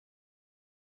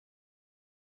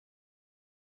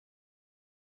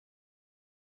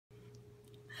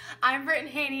I'm Britton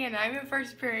Haney and I'm in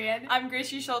first period. I'm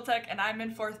Gracie Schultek and I'm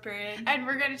in fourth period. And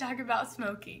we're going to talk about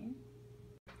smoking.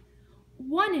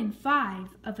 1 in 5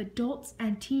 of adults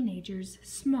and teenagers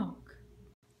smoke.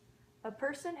 A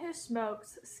person who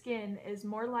smokes skin is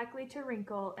more likely to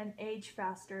wrinkle and age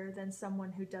faster than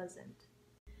someone who doesn't.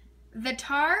 The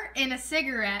tar in a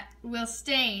cigarette will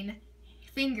stain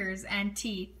fingers and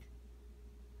teeth.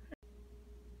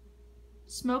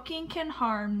 Smoking can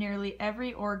harm nearly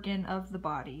every organ of the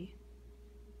body.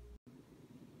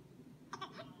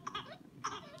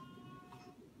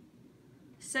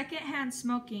 Secondhand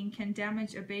smoking can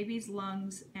damage a baby's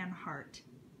lungs and heart.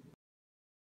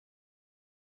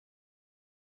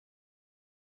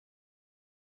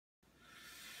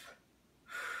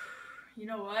 You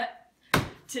know what?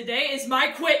 Today is my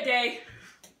quit day.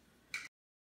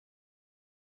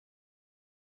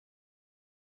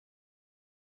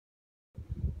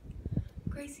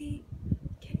 Gracie,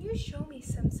 can you show me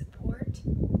some support?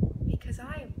 Because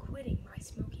I am quitting my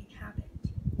smoking habit.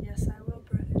 Yes, I will,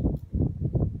 Britton.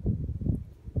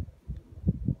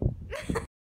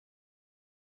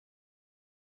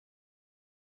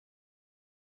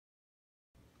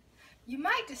 You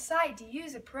might decide to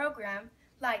use a program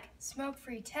like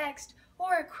Smoke-Free Text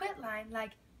or a quit line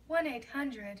like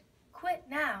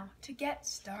 1-800-QUIT-NOW to get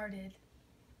started.